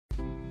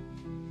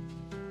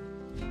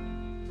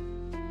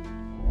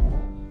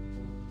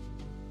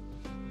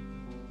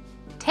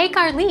Take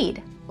our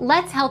lead.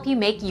 Let's help you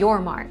make your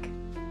mark.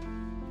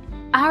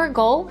 Our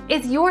goal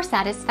is your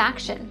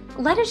satisfaction.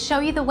 Let us show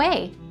you the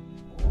way.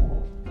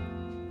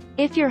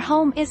 If your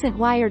home isn't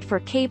wired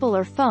for cable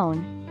or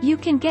phone, you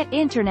can get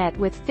internet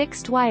with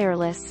fixed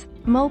wireless,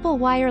 mobile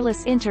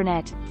wireless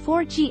internet,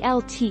 4G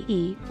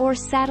LTE, or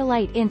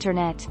satellite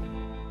internet.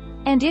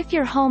 And if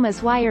your home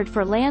is wired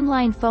for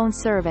landline phone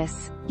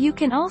service, you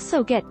can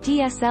also get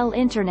DSL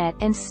internet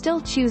and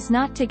still choose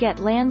not to get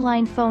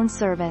landline phone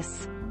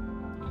service.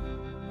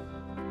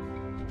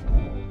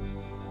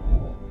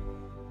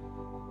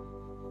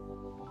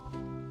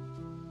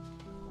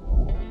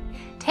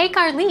 Take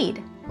our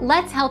lead.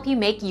 Let's help you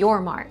make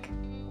your mark.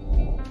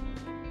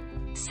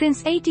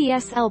 Since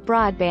ADSL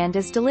broadband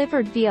is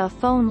delivered via a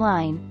phone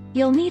line,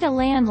 you'll need a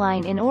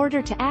landline in order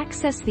to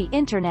access the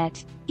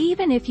internet,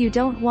 even if you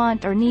don't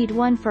want or need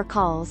one for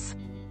calls.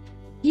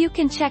 You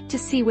can check to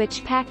see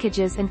which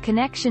packages and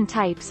connection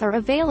types are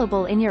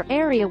available in your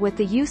area with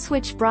the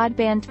USwitch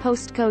broadband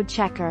postcode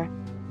checker.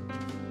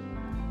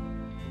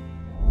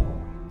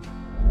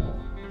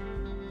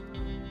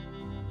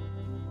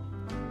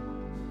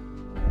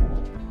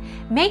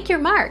 Make your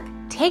mark.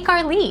 Take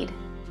our lead.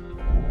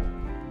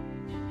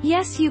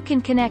 Yes, you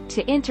can connect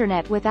to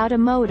internet without a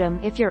modem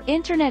if your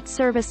internet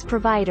service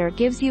provider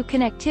gives you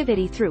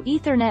connectivity through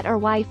Ethernet or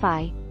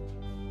Wi-Fi.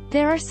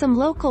 There are some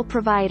local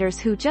providers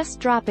who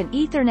just drop an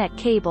Ethernet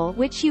cable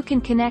which you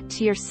can connect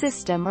to your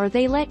system, or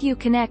they let you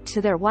connect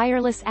to their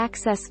wireless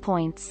access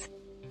points.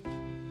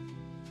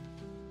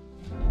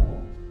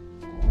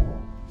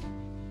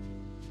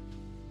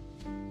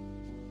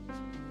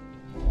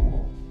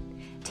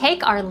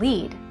 Take our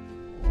lead.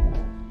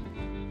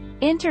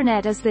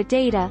 Internet is the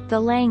data, the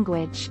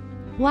language.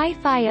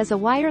 Wi-Fi is a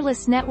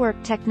wireless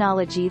network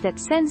technology that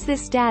sends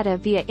this data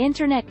via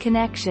internet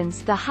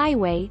connections, the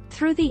highway,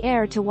 through the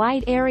air to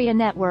wide area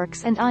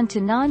networks and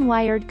onto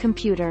non-wired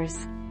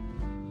computers.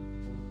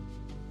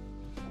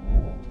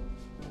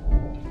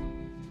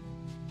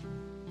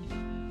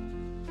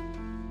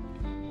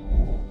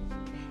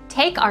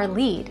 Take our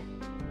lead.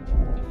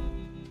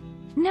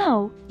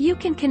 No, you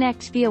can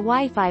connect via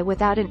Wi-Fi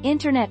without an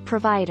internet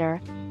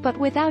provider, but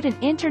without an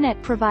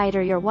internet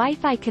provider your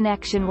Wi-Fi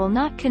connection will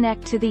not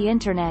connect to the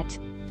internet.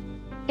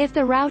 If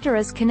the router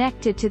is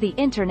connected to the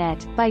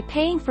internet by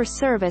paying for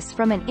service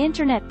from an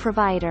internet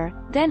provider,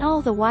 then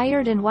all the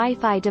wired and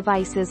Wi-Fi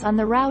devices on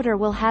the router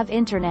will have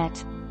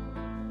internet.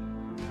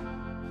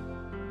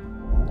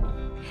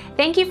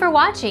 Thank you for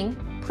watching.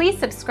 Please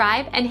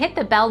subscribe and hit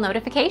the bell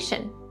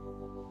notification.